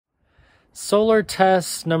Solar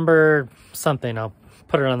test number something, I'll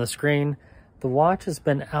put it on the screen. The watch has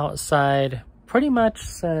been outside pretty much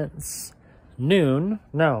since noon,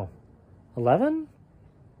 no, 11?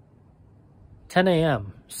 10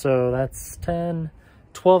 a.m. So that's 10,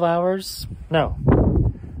 12 hours, no,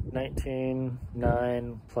 19,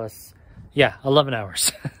 9 plus, yeah, 11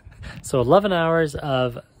 hours. So 11 hours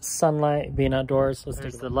of sunlight being outdoors.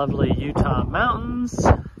 There's the lovely Utah mountains,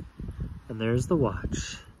 and there's the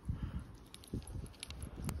watch.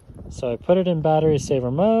 So I put it in battery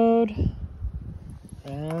saver mode,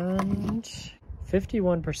 and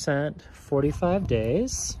 51%, 45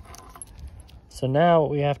 days. So now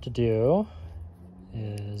what we have to do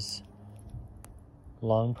is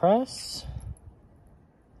long press,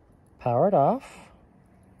 power it off,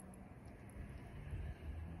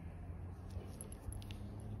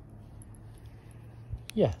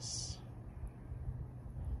 yes.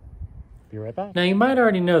 Be right back. Now you might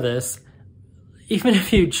already know this, even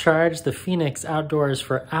if you charge the Fēnix outdoors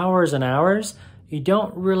for hours and hours, you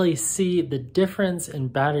don't really see the difference in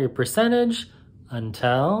battery percentage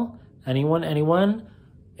until anyone,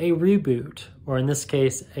 a reboot, or in this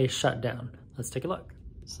case, a shutdown. Let's take a look.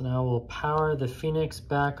 So now we'll power the Fēnix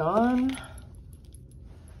back on.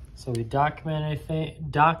 So we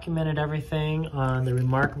documented everything on the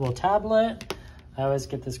Remarkable tablet. I always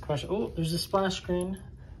get this question, oh, there's a splash screen.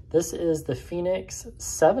 This is the Fēnix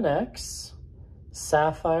 7X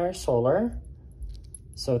Sapphire Solar.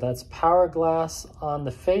 So that's Powerglass on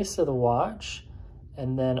the face of the watch.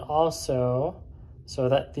 And then also, so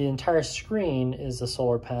that the entire screen is a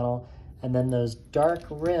solar panel. And then those dark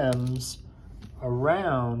rims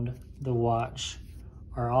around the watch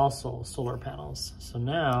are also solar panels. So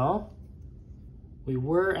now we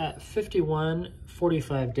were at 51,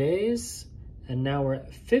 45 days, and now we're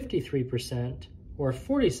at 53% or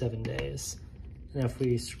 47 days. And if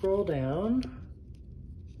we scroll down,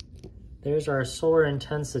 there's our solar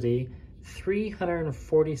intensity,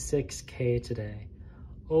 346K today.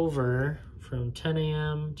 Over from 10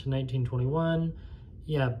 a.m. to 1921,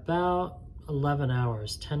 yeah, about 11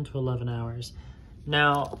 hours, 10 to 11 hours.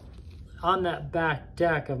 Now, on that back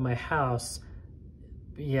deck of my house,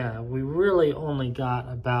 yeah, we really only got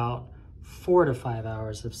about 4 to 5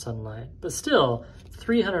 hours of sunlight, but still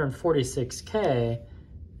 346K,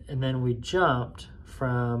 and then we jumped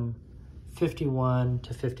from 51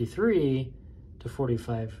 to 53 to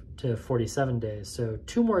 45 to 47 days. So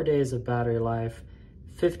 2 more days of battery life,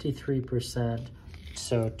 53%,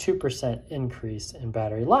 so 2% increase in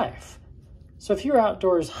battery life. So if you're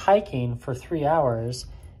outdoors hiking for 3 hours,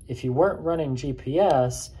 if you weren't running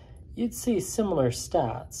GPS, you'd see similar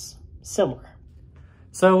stats, similar.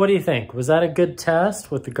 So what do you think? Was that a good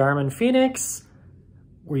test with the Garmin Fēnix?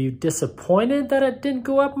 Were you disappointed that it didn't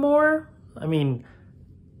go up more? I mean,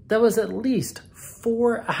 that was at least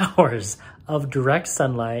 4 hours of direct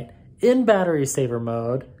sunlight in battery saver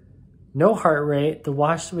mode, no heart rate, the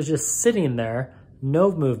watch was just sitting there,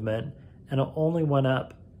 no movement, and it only went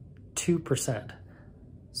up 2%.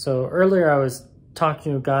 So earlier I was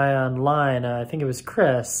talking to a guy online, I think it was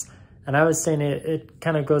Chris, and I was saying it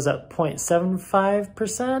kind of goes up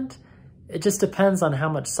 0.75%. It just depends on how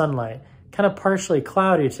much sunlight. Kind of partially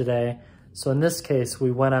cloudy today, so in this case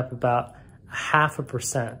we went up about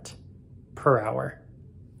 0.5% per hour.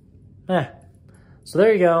 So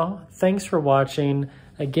there you go. Thanks for watching.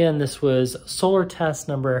 Again, this was solar test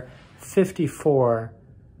number 54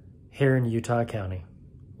 here in Utah County.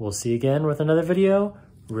 We'll see you again with another video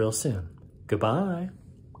real soon. Goodbye.